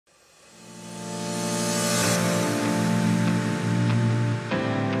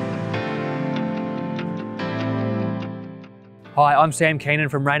Hi, I'm Sam Keenan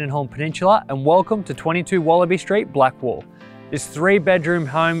from Raindenholm Peninsula and welcome to 22 Wallaby Street, Blackwall. This 3-bedroom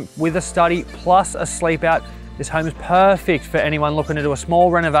home with a study plus a sleep out. This home is perfect for anyone looking to do a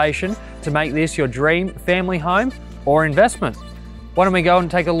small renovation to make this your dream family home or investment. Why don't we go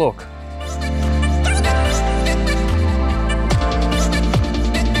and take a look?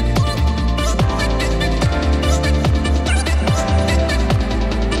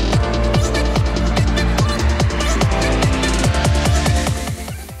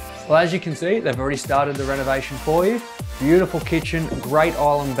 Well, as you can see, they've already started the renovation for you. Beautiful kitchen, great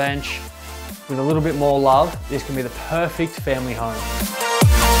island bench. With a little bit more love, this can be the perfect family home.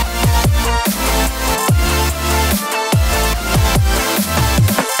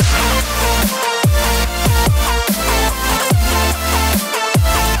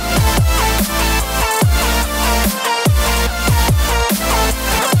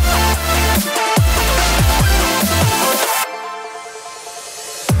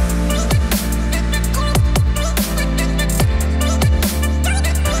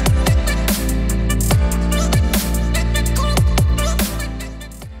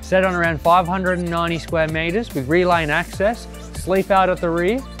 Set on around 590 square meters with relane access, sleep out at the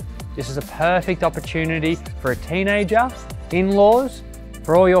rear. This is a perfect opportunity for a teenager, in-laws.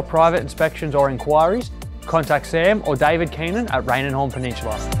 For all your private inspections or inquiries, contact Sam or David Keenan at Raindenholm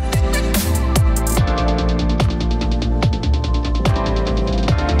Peninsula.